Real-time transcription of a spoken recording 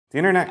The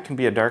internet can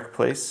be a dark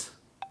place,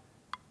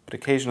 but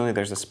occasionally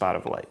there's a spot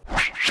of light.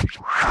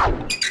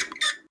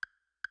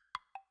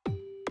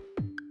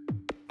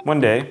 One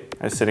day,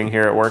 I was sitting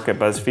here at work at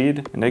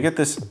BuzzFeed, and I get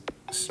this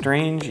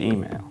strange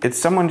email. It's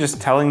someone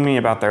just telling me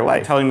about their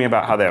life, telling me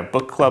about how they have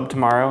book club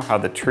tomorrow, how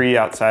the tree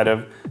outside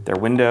of their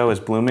window is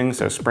blooming,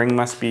 so spring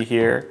must be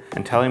here,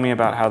 and telling me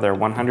about how their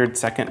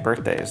 102nd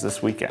birthday is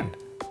this weekend.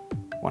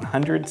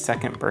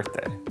 102nd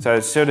birthday. So I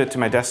showed it to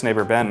my desk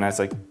neighbor, Ben, and I was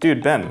like,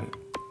 dude, Ben,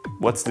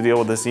 what's the deal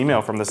with this email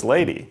from this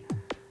lady?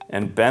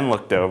 And Ben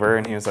looked over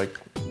and he was like,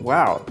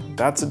 wow,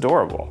 that's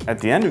adorable. At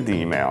the end of the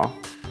email,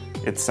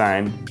 it's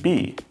signed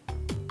B,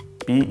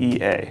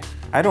 B-E-A.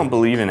 I don't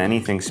believe in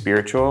anything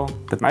spiritual,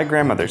 but my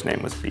grandmother's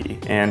name was B.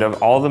 And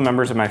of all the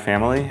members of my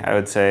family, I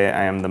would say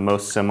I am the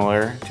most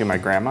similar to my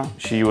grandma.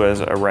 She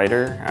was a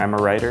writer, I'm a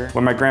writer.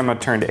 When my grandma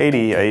turned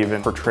 80, I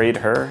even portrayed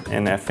her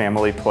in a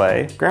family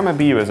play. Grandma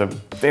B was a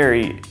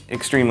very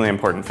extremely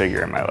important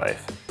figure in my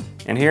life.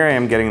 And here I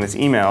am getting this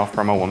email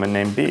from a woman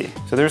named B.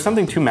 So there's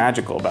something too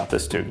magical about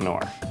this to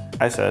ignore.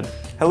 I said,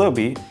 hello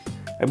B,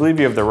 I believe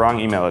you have the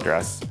wrong email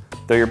address,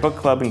 though your book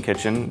club and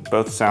kitchen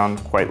both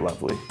sound quite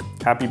lovely.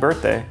 Happy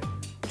birthday.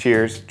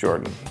 Cheers,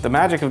 Jordan. The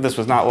magic of this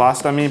was not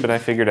lost on me, but I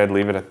figured I'd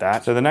leave it at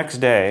that. So the next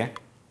day,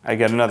 I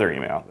get another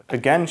email.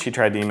 Again, she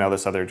tried to email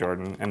this other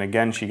Jordan, and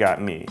again, she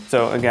got me.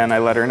 So again, I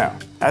let her know.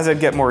 As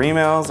I'd get more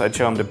emails, I'd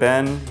show them to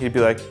Ben. He'd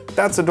be like,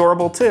 that's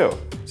adorable too.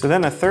 So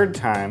then a third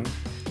time,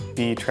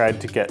 B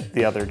tried to get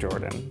the other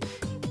Jordan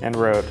and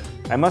wrote,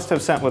 I must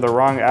have sent with a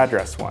wrong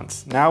address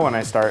once. Now when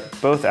I start,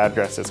 both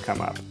addresses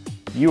come up.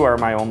 You are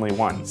my only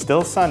one.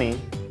 Still sunny,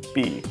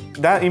 B.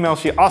 That email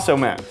she also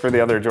meant for the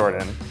other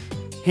Jordan.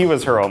 He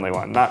was her only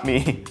one, not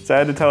me. So I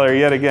had to tell her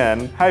yet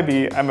again, hi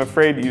B, I'm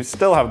afraid you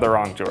still have the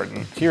wrong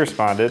Jordan. She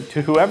responded,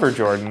 to whoever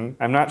Jordan,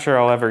 I'm not sure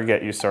I'll ever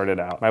get you sorted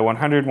out. My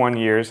 101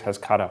 years has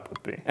caught up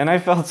with me. And I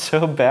felt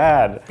so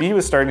bad. B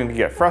was starting to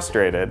get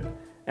frustrated,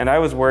 and I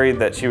was worried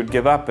that she would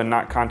give up and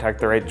not contact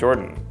the right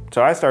Jordan.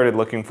 So I started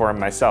looking for him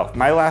myself.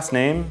 My last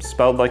name,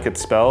 spelled like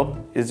it's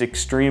spelled, is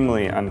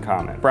extremely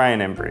uncommon. Brian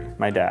Embry,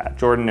 my dad.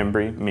 Jordan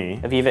Embry, me.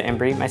 Aviva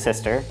Embry, my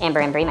sister.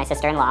 Amber Embry, my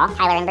sister-in-law.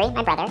 Tyler Embry,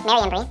 my brother.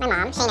 Mary Embry, my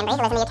mom. Shane Embry,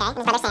 who lives in the UK, and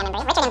his brother Sam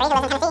Embry. Richard Embry, who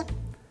lives in Tennessee.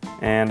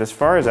 And as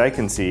far as I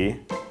can see,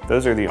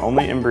 those are the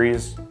only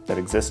Embrys that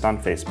exist on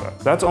Facebook.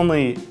 That's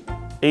only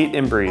 8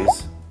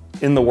 Embrys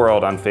in the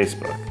world on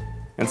Facebook.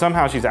 And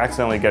somehow she's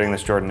accidentally getting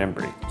this Jordan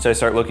Embry. So I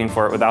start looking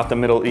for it without the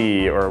middle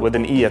E or with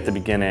an E at the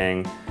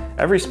beginning.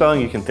 Every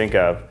spelling you can think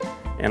of,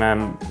 and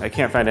I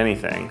can't find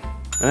anything.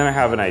 And then I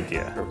have an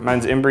idea.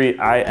 Mine's Embry,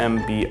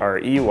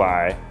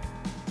 I-M-B-R-E-Y,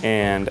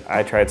 and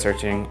I tried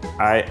searching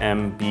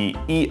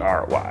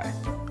I-M-B-E-R-Y.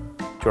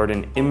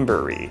 Jordan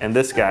Embry, and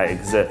this guy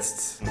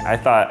exists. I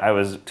thought I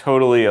was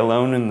totally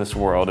alone in this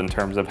world in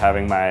terms of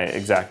having my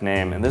exact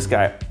name, and this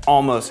guy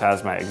almost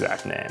has my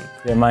exact name.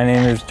 Yeah, my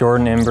name is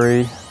Jordan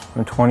Embry.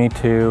 I'm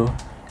 22,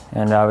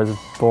 and I was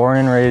born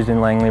and raised in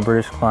Langley,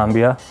 British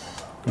Columbia.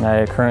 And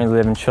I currently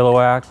live in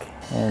Chilliwack,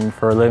 and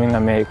for a living I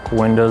make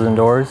windows and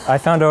doors. I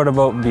found out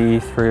about B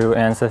through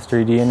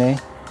Ancestry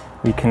DNA.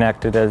 We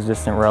connected as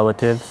distant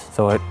relatives,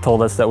 so it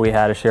told us that we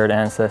had a shared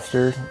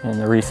ancestor in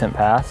the recent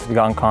past. We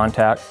got in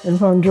contact. And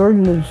found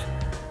Jordan is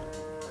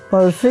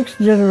about a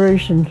 6th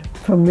generation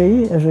from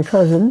me as a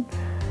cousin.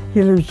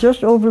 He lives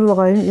just over the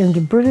line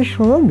into British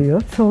Columbia,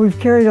 so we've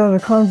carried on a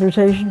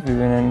conversation. We've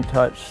been in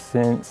touch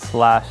since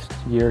last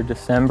year,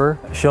 December.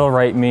 She'll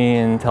write me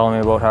and tell me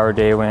about how her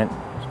day went.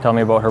 Tell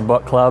me about her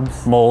book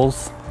clubs,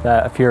 moles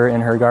that appear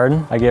in her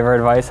garden. I give her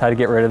advice how to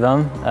get rid of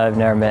them. I've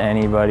never met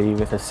anybody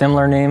with a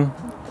similar name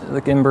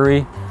like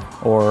Embry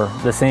or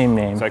the same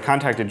name. So I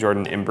contacted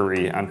Jordan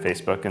Embry on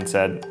Facebook and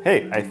said,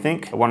 hey, I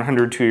think a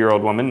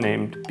 102-year-old woman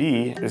named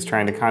B is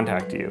trying to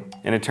contact you.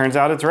 And it turns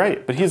out it's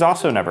right, but he's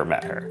also never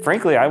met her.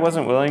 Frankly, I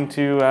wasn't willing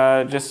to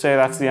just say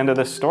that's the end of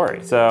this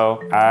story.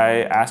 So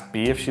I asked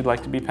B if she'd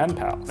like to be pen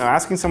pals. Now,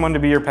 asking someone to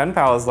be your pen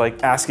pal is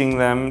like asking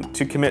them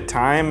to commit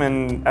time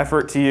and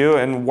effort to you,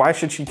 and why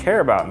should she care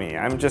about me?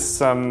 I'm just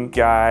some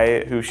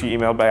guy who she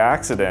emailed by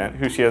accident,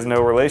 who she has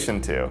no relation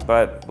to.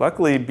 But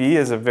luckily, B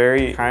is a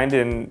very kind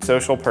and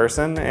social person,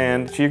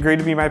 and she agreed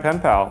to be my pen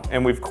pal,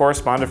 and we've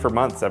corresponded for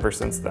months ever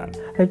since then.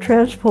 I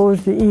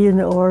transposed the E and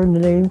the R in the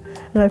name,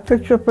 and I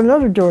picked up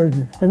another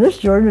Jordan. And this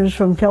Jordan is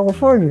from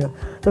California.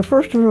 The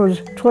first one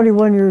was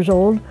 21 years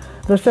old.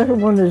 The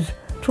second one is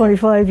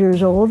 25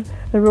 years old.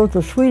 I wrote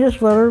the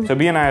sweetest letter. So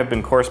B and I have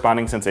been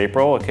corresponding since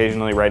April,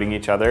 occasionally writing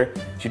each other.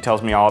 She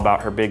tells me all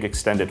about her big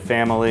extended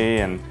family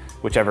and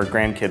whichever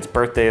grandkid's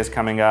birthday is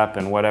coming up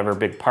and whatever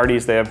big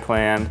parties they have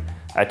planned.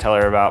 I tell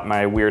her about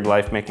my weird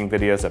life making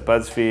videos at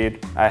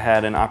BuzzFeed. I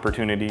had an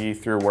opportunity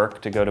through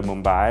work to go to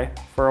Mumbai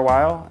for a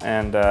while,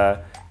 and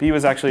B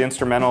was actually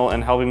instrumental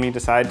in helping me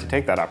decide to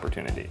take that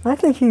opportunity. I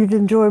think you'd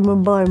enjoy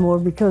Mumbai more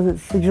because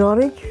it's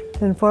exotic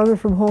and farther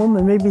from home,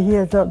 and maybe he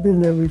has not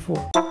been there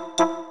before.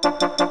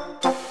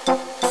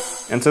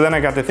 And so then I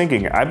got to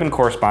thinking, I've been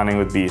corresponding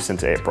with B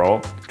since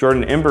April.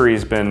 Jordan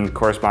Embry's been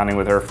corresponding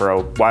with her for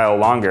a while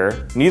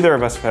longer. Neither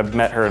of us have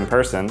met her in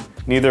person.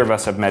 Neither of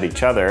us have met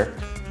each other.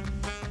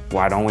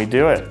 why don't we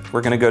do it?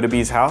 We're gonna go to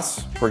Bee's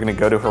house, we're gonna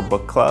go to her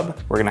book club,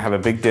 we're gonna have a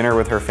big dinner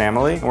with her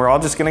family, and we're all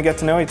just gonna get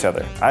to know each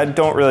other. I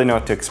don't really know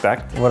what to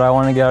expect. What I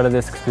want to get out of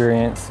this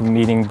experience,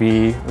 meeting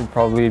Bee, would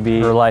probably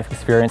be her life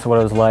experience, what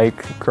it was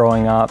like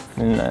growing up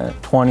in the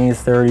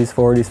 20s, 30s,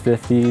 40s,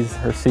 50s,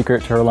 her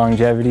secret to her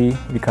longevity,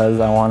 because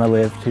I want to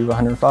live to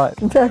 105.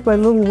 In fact, my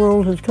little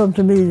world has come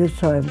to me this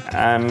time.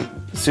 I'm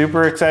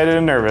super excited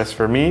and nervous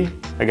for me,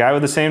 a guy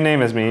with the same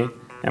name as me,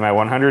 and my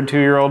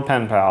 102-year-old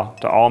pen pal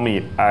to all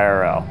meet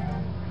IRL.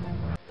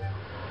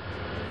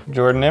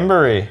 Jordan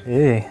Embry.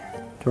 Hey,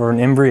 Jordan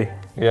Embry.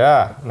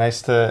 Yeah,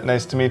 nice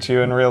to meet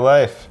you in real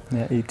life.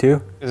 Yeah, you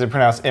too. Is it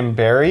pronounced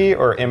Imberry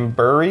or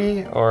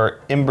Imbury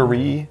or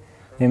Imbury?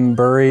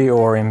 Imbury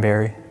or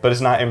Imberry. But it's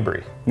not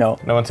Embry. No.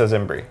 No one says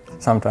Embry.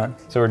 Sometimes.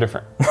 So we're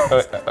different.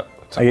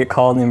 I get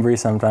called Embry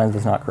sometimes, but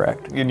it's not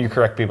correct. You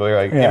correct people. You're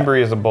like, yeah.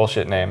 Embry is a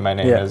bullshit name. My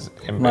name is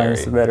Imberry. Mine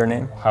is the better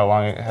name. How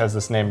long has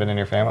this name been in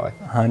your family?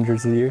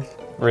 Hundreds of years.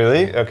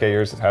 Really? Okay,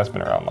 yours has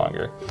been around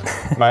longer.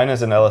 Mine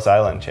is an Ellis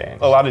Island chain.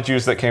 A lot of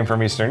Jews that came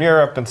from Eastern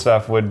Europe and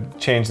stuff would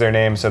change their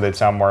names so they'd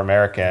sound more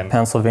American.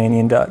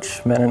 Pennsylvanian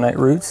Dutch Mennonite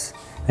roots.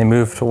 They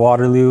moved to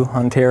Waterloo,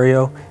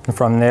 Ontario, and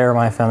from there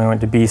my family went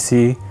to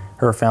BC.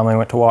 Her family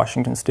went to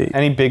Washington State.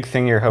 Any big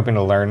thing you're hoping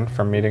to learn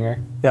from meeting her?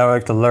 Yeah, I would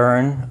like to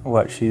learn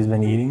what she's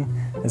been eating.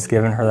 It's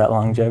given her that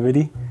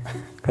longevity.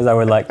 Because I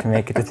would like to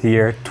make it to the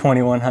year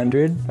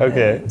 2100.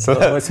 Okay, so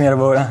that puts me at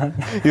about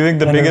 100. You think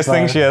the biggest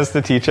thing she has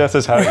to teach us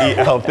is how to eat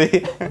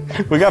healthy?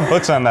 We got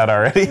books on that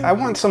already. I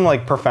want some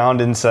like profound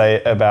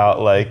insight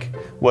about like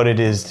what it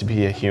is to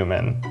be a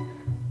human.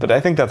 But I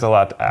think that's a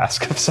lot to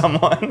ask of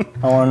someone.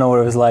 I want to know what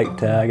it was like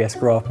to, I guess,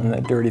 grow up in the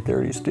dirty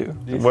 30s too.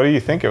 What do you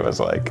think it was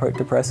like? Quite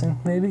depressing,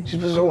 maybe? She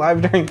was alive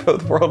during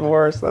both world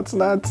wars. That's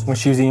nuts. When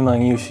she was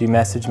emailing you, she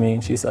messaged me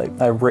and she's like,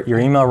 I wrote your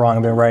email wrong.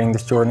 I've been writing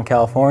this Jordan,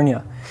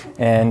 California.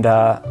 And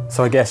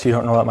so I guess you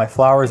don't know that my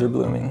flowers are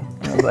blooming.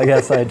 I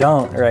guess I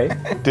don't, right?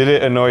 Did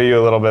it annoy you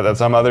a little bit that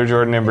some other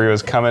Jordan Embry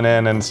was coming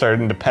in and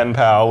starting to pen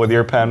pal with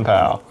your pen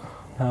pal?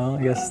 No,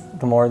 I guess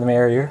the more the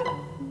merrier.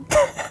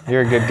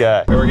 You're a good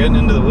guy. We're getting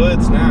into the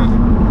woods now.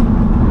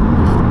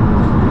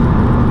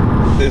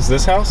 Is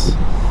this house?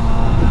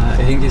 I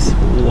think it's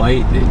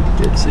white. They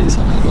did say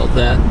something about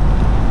that.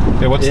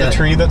 Yeah, what's the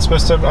tree that's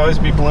supposed to always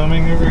be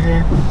blooming over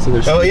here?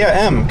 So oh yeah,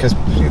 M, because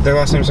their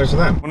last name starts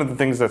with M. One of the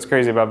things that's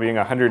crazy about being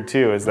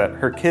 102 is that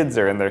her kids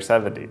are in their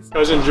 70s.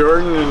 Cousin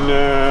Jordan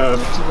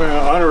and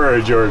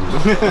honorary Jordan.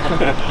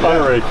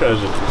 Honorary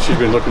cousin. She's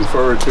been looking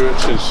forward to it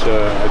since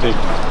I think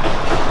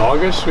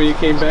August when you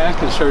came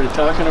back and started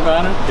talking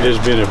about it. It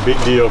has been a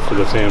big deal for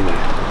the family.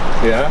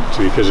 Yeah?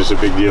 Because it's a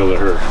big deal to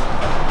her.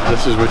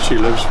 This is what she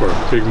lives for,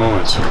 big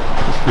moments,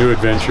 new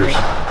adventures.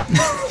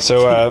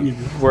 So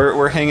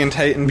we're hanging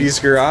tight in Bee's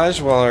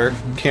garage while our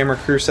camera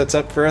crew sets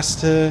up for us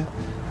to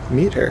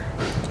meet her.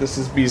 This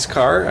is Bee's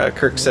car.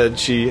 Kirk said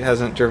she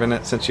hasn't driven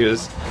it since she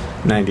was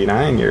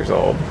 99 years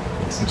old,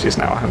 since she's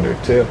now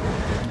 102.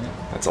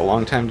 That's a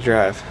long time to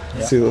drive.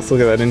 Yeah. See, let's look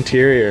at that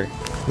interior.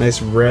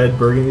 Nice red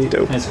burgundy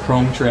dope. Nice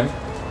chrome trim.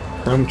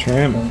 Chrome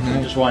trim.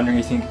 I'm just wondering,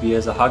 you think Bee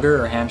as a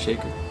hugger or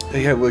handshaker?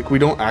 Yeah, like we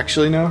don't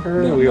actually know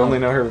her. No, we no. only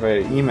know her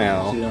via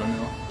email. You don't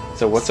know.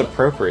 So what's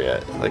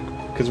appropriate? Like,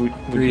 because we've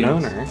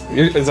known her.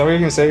 Greetings. Is that what you're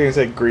gonna say? You're gonna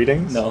say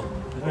greetings? No.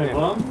 Hey,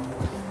 Mom,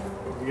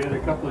 we got a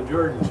couple of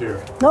Jordans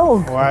here.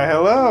 No, Why,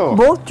 hello.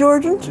 both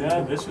Georgians?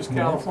 Yeah, this is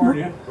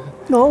California.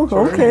 No,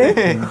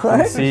 okay.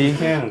 Right. See,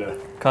 Canada.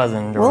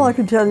 cousin Jordan. Well, I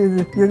can tell you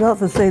that you're not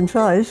the same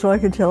size, so I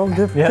can tell you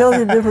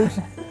the difference.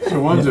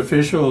 So one's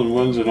official and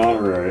one's an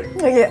honorary.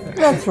 Yeah,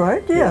 that's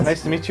right, yes.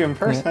 Nice to meet you in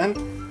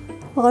person.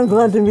 Well, I'm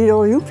glad to meet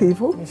all you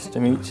people. Nice to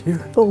meet you.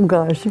 Oh,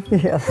 gosh,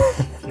 yeah.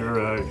 You're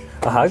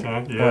A hug?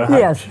 Yeah.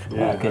 Yes,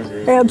 Yeah,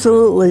 Okay.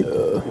 absolutely.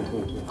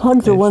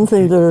 Hugs are one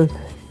thing that are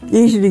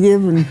easy to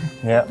give and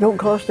Yeah. don't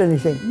cost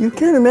anything. You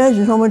can't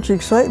imagine how much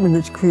excitement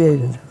it's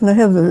created. And I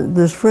have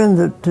this friend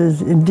that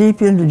is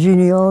deep into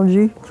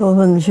genealogy. So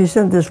when she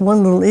sent this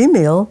one little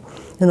email,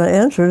 and I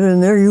answered it,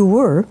 and there you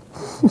were.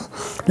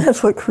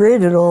 That's what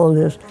created all of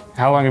this.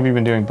 How long have you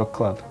been doing book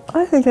club?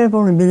 I think I've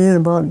only been in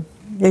about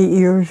 8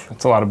 years.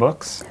 That's a lot of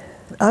books.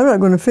 I'm not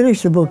going to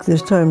finish the book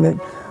this time.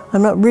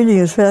 I'm not reading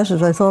as fast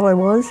as I thought I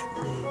was,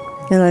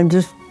 and I'm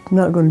just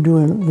not going to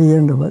do the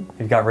end of it.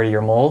 You've got rid of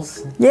your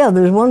moles? Yeah,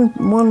 there's one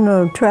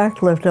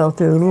tract left out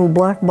there, a little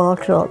black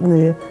box out in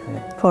the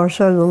far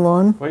side of the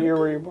lawn. What year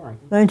were you born?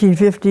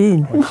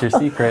 1915. What's your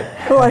secret?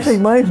 Well, I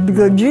think mine's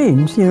good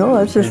genes, you know,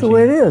 that's just the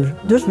way it is.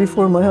 Just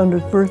before my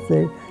 100th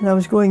birthday, and I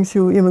was going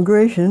through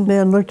immigration.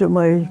 Man looked at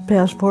my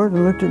passport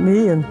and looked at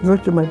me and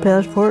looked at my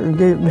passport and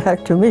gave it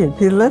back to me.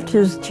 He left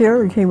his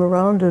chair and came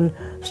around and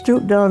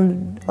stooped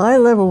down eye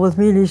level with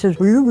me and he says,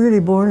 "Were you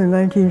really born in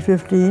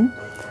 1915?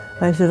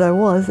 I said, "I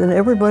was," and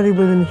everybody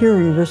within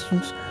hearing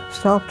distance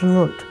stopped and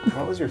looked.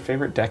 What was your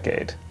favorite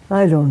decade?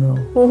 I don't know.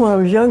 Well, when I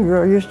was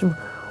younger, I used to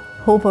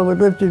hope I would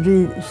live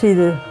to see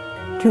the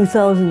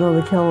 2000 on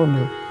the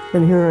calendar.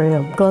 And here I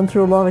am. Gone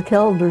through a lot of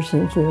calendars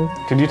since then.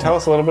 Could you tell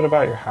us a little bit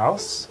about your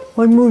house?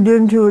 I moved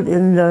into it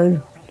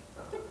in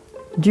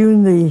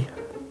June the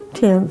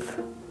 10th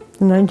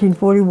in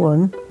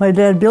 1941. My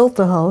dad built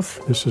the house.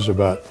 This is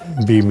about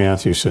B.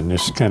 Matthewson.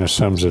 This kind of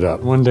sums it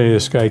up. One day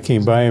this guy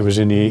came by, it was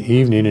in the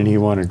evening, and he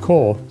wanted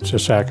coal. It's a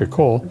sack of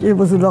coal. It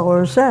was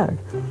 $1 a sack.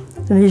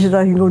 And he said,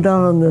 I can go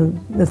down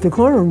at the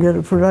corner and get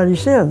it for 90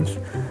 cents.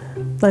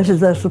 I said,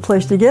 that's the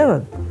place to get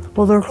it.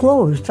 Well, they're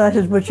closed. I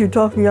said, but you're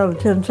talking out of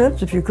 10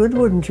 cents if you could,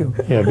 wouldn't you?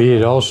 Yeah, B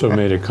had also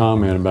made a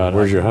comment about,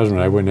 where's your husband?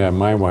 I wouldn't have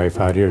my wife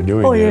out here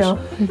doing this. Yeah.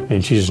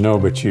 And she says, no,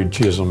 but you'd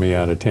chisel me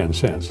out of 10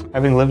 cents.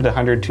 Having lived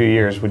 102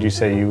 years, would you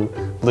say you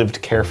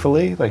lived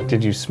carefully? Like,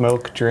 did you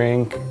smoke,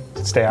 drink,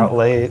 stay out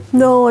late?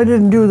 No, I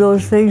didn't do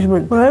those things,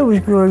 but when I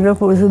was growing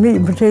up, it was a meat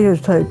and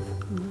potatoes type.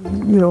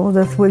 You know,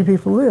 that's the way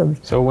people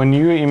lived. So when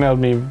you emailed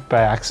me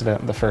by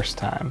accident the first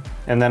time,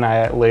 and then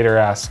I later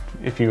asked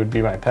if you would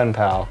be my pen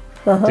pal,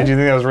 did you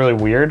think that was really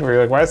weird? Were you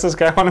like, why does this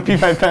guy want to be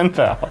my pen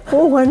pal?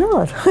 Oh, why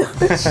not?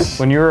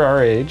 When you were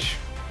our age,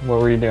 what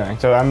were you doing?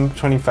 So I'm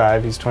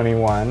 25, he's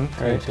 21,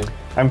 right? 22.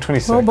 I'm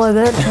 26. Well, by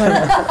that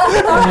time,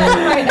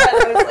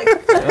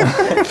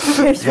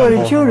 he's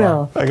 22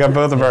 now. I got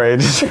both of our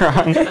ages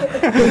wrong.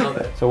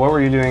 So what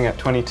were you doing at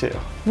 22?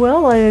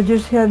 Well, I had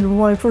just had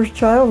my first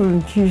child,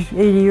 and she's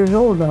 80 years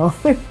old now,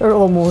 or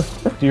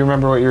almost. Do you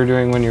remember what you were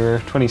doing when you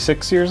were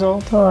 26 years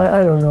old? Oh,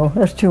 I don't know.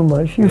 That's too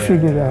much. You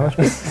figure it out.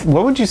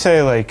 What would you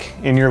say, like,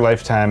 in your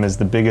lifetime is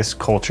the biggest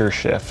culture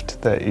shift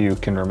that you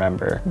can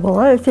remember? Well,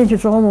 I think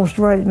it's almost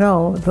right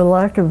now, the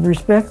lack of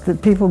respect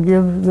that people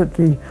give, that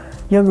the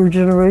younger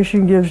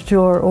generation gives to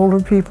our older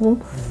people.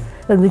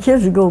 And the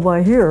kids that go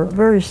by here,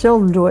 very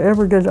seldom do I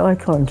ever get eye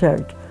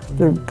contact.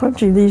 They're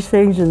punching these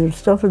things and there's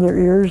stuff in their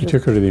ears. We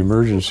took her to the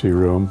emergency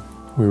room.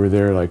 We were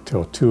there like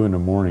till 2 in the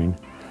morning.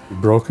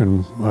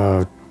 Broken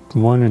 1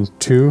 and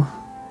 2.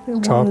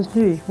 1 and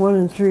 3. 1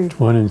 and 3.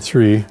 1 and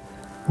 3,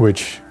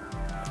 which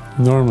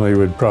normally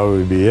would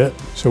probably be it.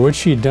 So what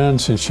she'd done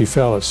since she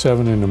fell at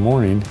 7 in the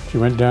morning, she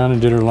went down and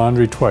did her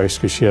laundry twice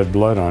because she had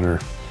blood on her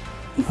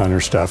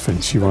stuff,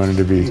 and she wanted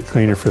to be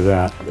cleaner for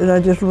that. And I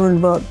just learned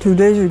about 2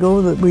 days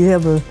ago that we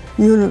have a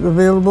unit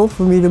available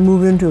for me to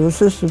move into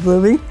assisted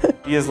living.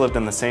 He has lived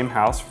in the same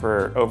house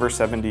for over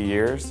 70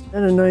 years.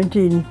 And in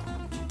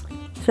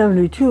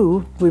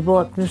 1972, we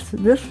bought this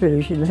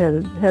finish and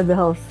had the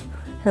house,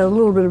 had a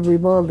little bit of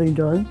remodeling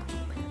done.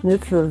 And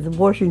it's the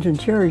Washington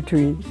cherry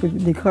tree.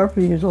 The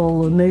carpeting is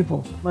all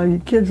maple. My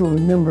kids will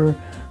remember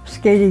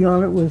skating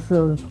on it with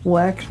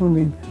wax when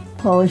we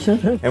polish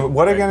it. And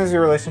what again is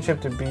your relationship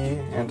to B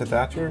and to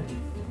Thatcher?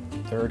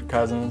 3rd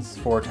cousins,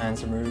 4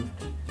 times removed.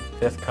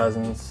 5th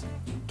cousins,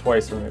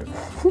 twice removed.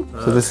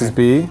 So this is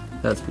B,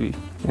 That's B.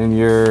 and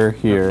you're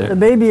here. The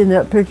baby in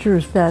that picture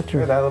is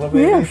Thatcher. That little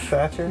baby, Yes.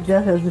 Thatcher?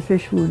 That has the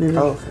fish food in it.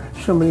 Oh.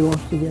 Somebody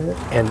wants to get it.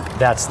 And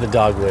that's the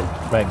dogwood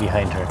right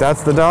behind her.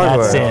 That's the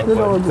dogwood. That's it. The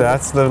dogwood.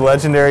 That's the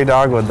legendary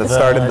dogwood that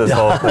started this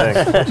whole thing.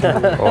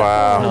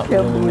 Wow. I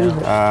can't believe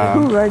it.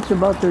 Who writes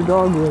about their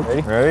dogwood?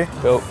 Ready?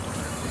 Go.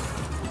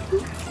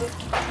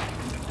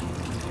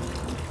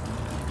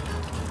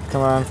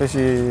 Come on,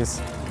 fishies.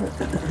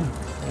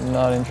 I'm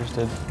not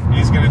interested.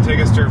 He's going to take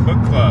us to her book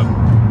club.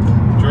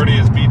 Jordy,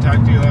 has B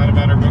talked to you a lot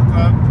about her book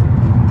club?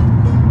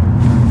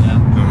 Yeah.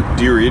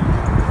 Do you read?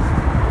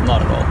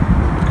 Not at all.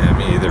 Yeah,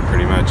 me either,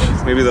 pretty much.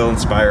 Maybe they'll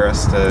inspire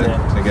us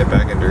to get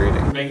back into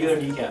reading. Regular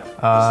decaf.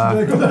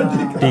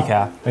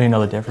 Decaf. I didn't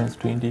know the difference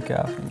between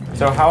decaf and...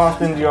 So how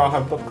often do you all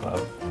have book club?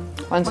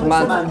 Once a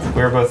month.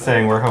 We were both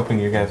saying we're hoping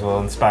you guys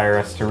will inspire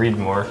us to read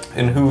more.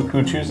 And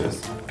who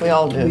chooses? We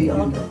all do.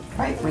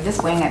 Right, we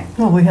just wing it.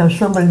 Well, we have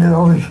somebody that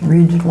always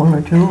reads 1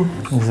 or 2.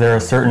 Is there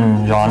a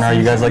certain genre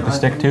you guys like to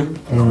stick to?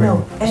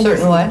 No.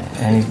 Certain what?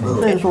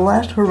 Anything. It's the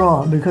last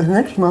hurrah, because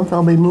next month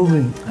I'll be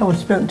moving. I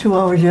spent 2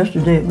 hours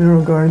yesterday at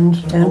Mineral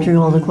Gardens answering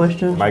all the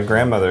questions. My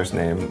grandmother's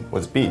name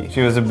was B.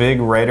 She was a big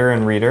writer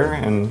and reader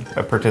and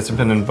a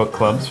participant in book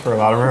clubs for a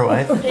lot of her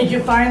life. Did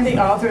you find the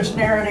author's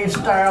narrative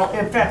style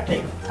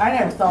effective? I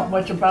never thought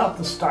much about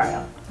the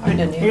style. I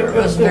didn't either. It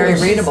was very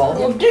readable.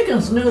 Well,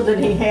 Dickens knew that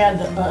he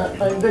had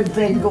a good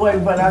thing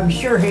going, but I'm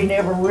sure he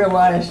never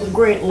realized the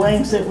great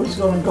lengths it was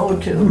going to go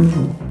to.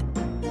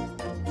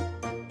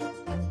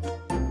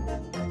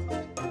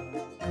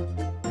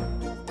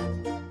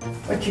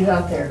 What you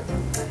got there?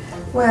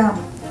 Well,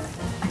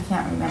 I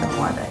can't remember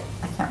what I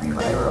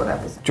wrote up.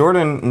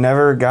 Jordan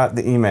never got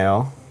the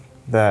email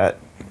that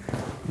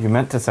you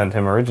meant to send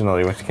him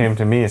originally, which came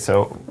to me,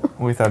 so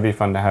we thought it'd be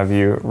fun to have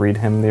you read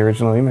him the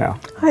original email.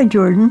 Hi,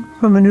 Jordan,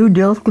 from a new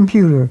Dell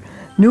computer.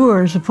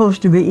 Newer is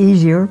supposed to be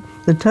easier.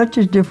 The touch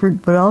is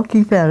different, but I'll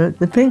keep at it.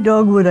 The pink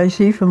dogwood I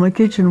see from my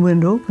kitchen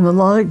window and the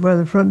lilac by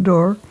the front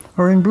door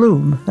are in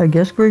bloom. I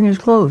guess spring is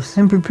close.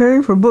 I'm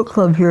preparing for book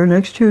club here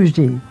next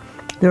Tuesday.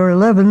 There are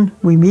 11.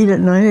 We meet at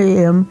 9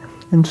 a.m.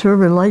 and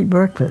serve a light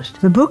breakfast.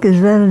 The book is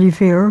Vanity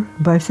Fair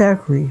by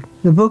Thackeray.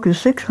 The book is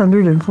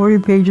 640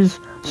 pages,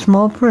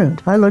 small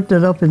print. I looked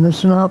it up in the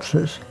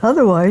synopsis.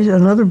 Otherwise,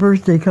 another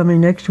birthday coming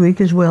next week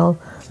as well.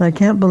 I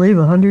can't believe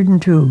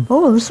 102.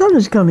 Oh, the sun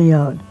is coming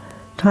out.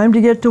 Time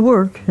to get to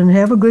work and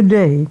have a good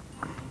day.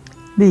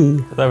 B.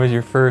 That was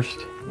your first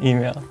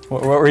email.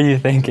 What were you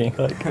thinking?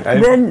 Like,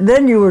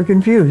 Then you were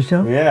confused,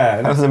 huh?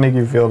 Yeah, how does it make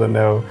you feel to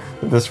know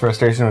that this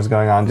frustration was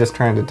going on just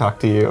trying to talk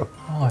to you?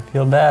 oh, I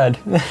feel bad.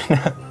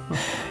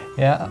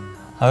 Yeah,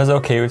 I was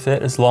okay with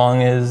it as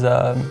long as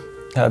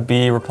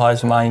B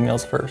replies to my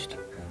emails first.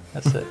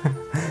 That's it.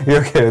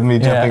 You're okay with me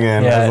jumping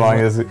in yeah, as long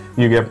as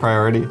you get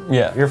priority?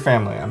 Yeah. You're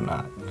family, I'm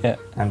not. Yeah.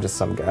 I'm just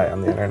some guy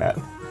on the internet.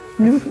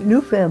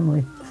 New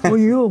family. Were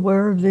you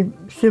aware of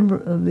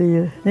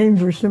the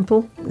names were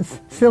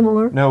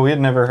similar? No, we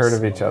had never heard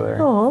of each other.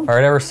 Oh. If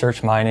I'd ever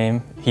search my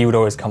name, he would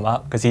always come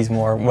up because he's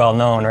more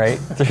well-known, right?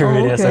 Through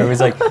video. So it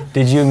was like,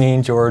 did you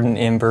mean Jordan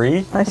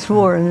Embry? I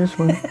swore in this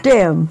one.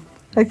 Damn.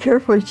 I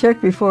carefully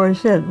checked before I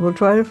sent. We'll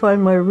try to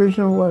find my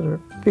original letter,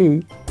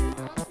 B.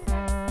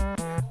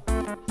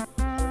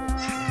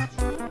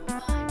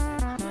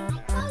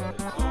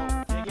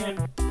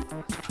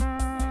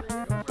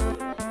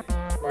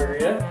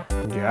 Margarita?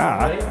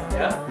 Yeah.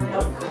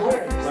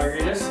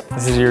 Margaritas?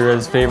 This is your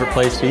favorite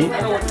place to eat?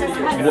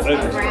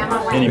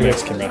 Any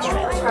Mexican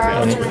restaurant.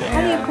 How do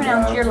you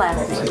pronounce your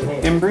last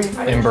name?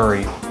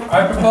 Embry.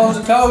 I propose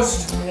a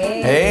toast.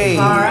 Hey.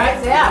 All right,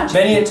 yeah.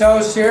 Many a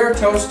toast here.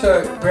 Toast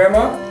to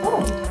Grandma.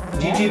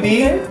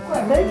 GGB.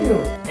 Thank you.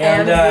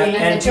 And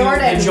to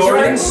the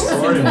Jordans.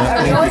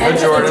 The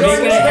Jordan.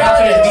 Making it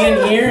happen and being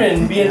here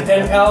and being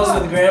pen pals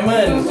with Grandma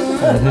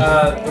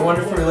and the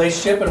wonderful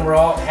relationship. And we're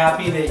all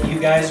happy that you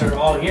guys are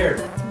all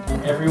here.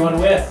 Everyone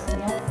with.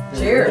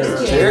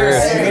 Cheers.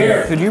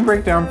 Cheers. Could you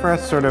break down for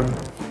us sort of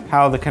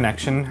how the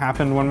connection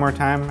happened one more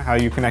time? How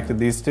you connected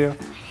these two?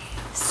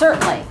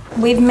 Certainly.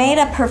 We've made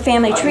up her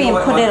family tree and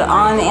put it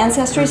on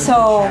Ancestry,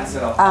 so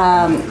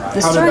How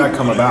did that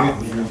come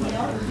about?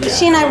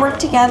 she and I work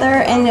together,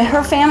 and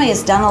her family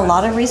has done a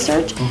lot of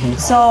research,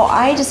 so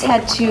I just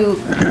had to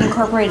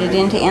incorporate it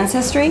into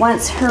Ancestry.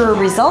 Once her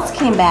results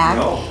came back,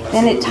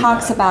 then it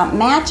talks about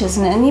matches,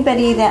 and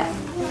anybody that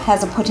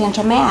has a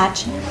potential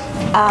match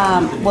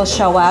will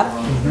show up.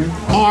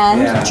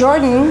 And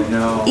Jordan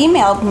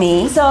emailed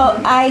me, so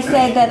I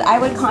said that I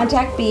would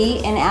contact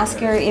B and ask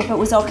her if it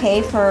was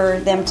okay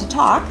for them to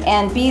talk.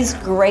 And B's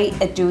great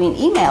at doing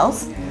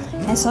emails,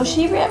 and so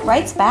she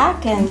writes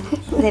back, and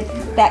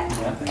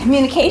that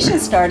communication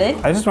started.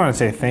 I just want to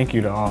say thank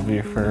you to all of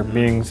you for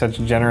being such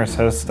generous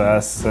hosts to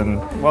us and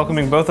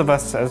welcoming both of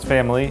us as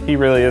family. He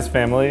really is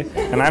family,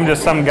 and I'm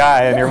just some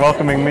guy, and you're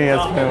welcoming me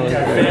as family.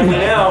 Family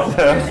now. We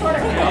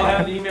all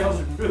have the emails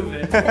to prove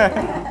it.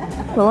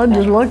 Well, I'm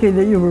just lucky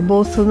that you were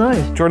both so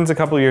nice. Jordan's a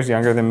couple years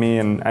younger than me,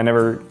 and I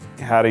never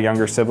had a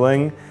younger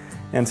sibling,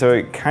 and so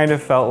it kind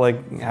of felt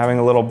like having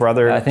a little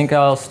brother. I think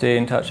I'll stay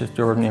in touch with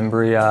Jordan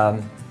Embry.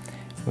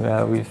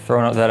 We've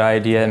thrown out that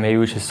idea, maybe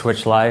we should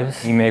switch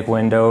lives. You make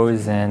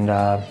windows and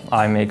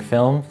I make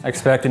films. I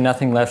expected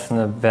nothing less than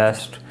the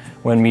best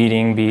when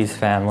meeting B's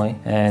family,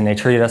 and they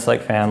treat us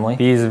like family.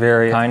 B's a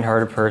very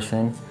kind-hearted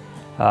person,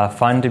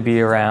 fun to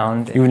be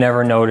around. You would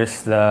never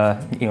notice the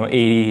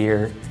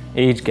 80-year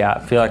age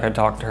gap. I feel like I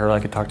talk to her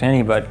like I talk to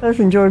anybody.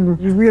 Cousin Jordan,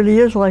 he really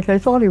is like I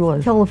thought he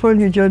was.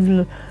 California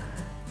Jordan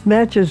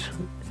matches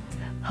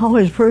how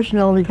his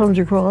personality comes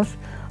across.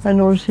 I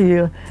noticed he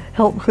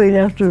helped clean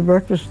after the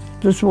breakfast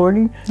this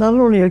morning. Not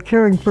only a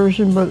caring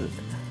person, but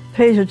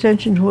pays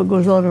attention to what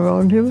goes on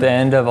around him. At the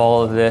end of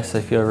all of this,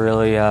 I feel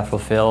really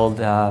fulfilled.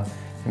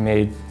 We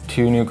made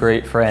 2 new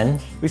great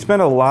friends. We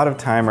spend a lot of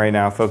time right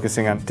now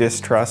focusing on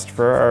distrust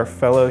for our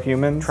fellow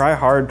humans. Try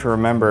hard to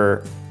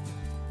remember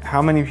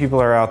how many people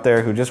are out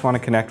there who just want to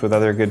connect with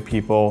other good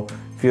people,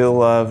 feel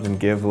loved and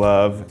give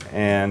love,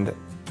 and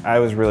I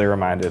was really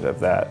reminded of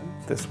that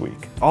this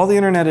week. All the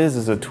internet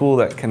is a tool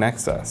that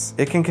connects us.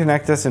 It can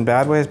connect us in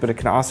bad ways, but it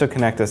can also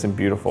connect us in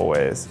beautiful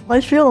ways. I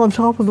feel on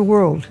top of the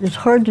world. It's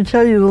hard to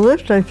tell you the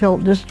lift I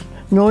felt just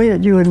knowing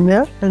that you had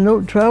met and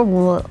don't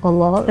travel a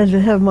lot and to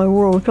have my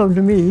world come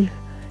to me.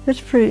 It's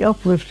pretty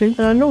uplifting,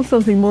 and I know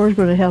something more is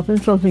going to happen,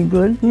 something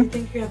good. Do you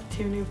think you have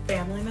 2 new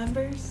family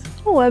members?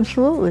 Oh,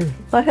 absolutely.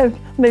 I have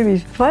maybe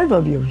 5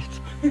 of you.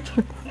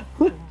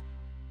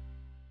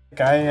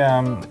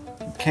 I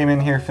came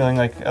in here feeling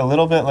like a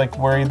little bit like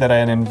worried that I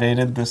had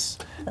invaded this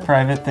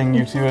private thing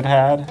you 2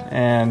 had,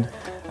 and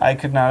I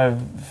could not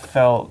have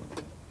felt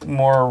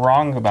more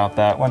wrong about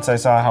that once I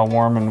saw how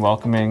warm and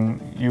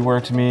welcoming you were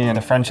to me and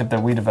the friendship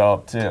that we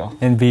developed too.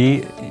 And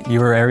B,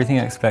 you were everything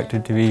I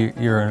expected to be.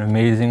 You're an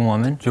amazing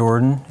woman.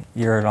 Jordan,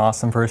 you're an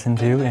awesome person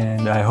too,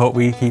 and I hope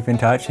we keep in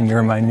touch, and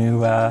you're my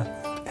new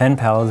pen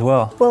pal as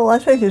well. Well, I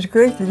think it's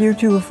great that you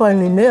 2 have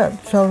finally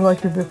met. Sounds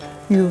like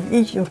you've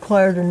each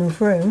acquired a new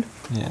friend.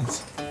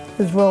 Yes.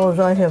 As well as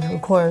I have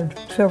acquired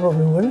several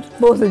new ones.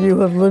 Both of you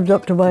have lived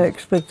up to my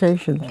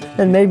expectations,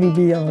 and maybe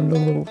beyond a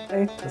little.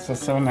 This was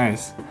so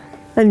nice.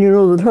 And you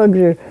know that hugs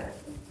are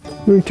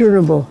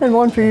returnable. And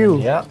one for you.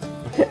 Yeah.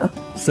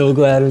 So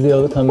glad to be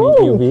able to come meet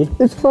you, B.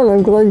 It's fun.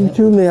 I'm glad you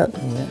 2 met.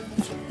 Yeah.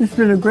 It's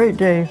been a great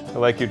day. I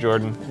like you,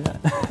 Jordan.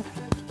 That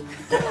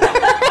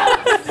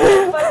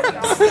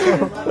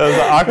was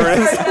the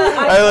awkwardest.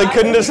 I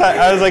couldn't decide.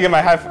 I was like in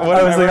my high. What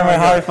I was like in my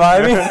high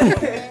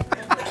fiving.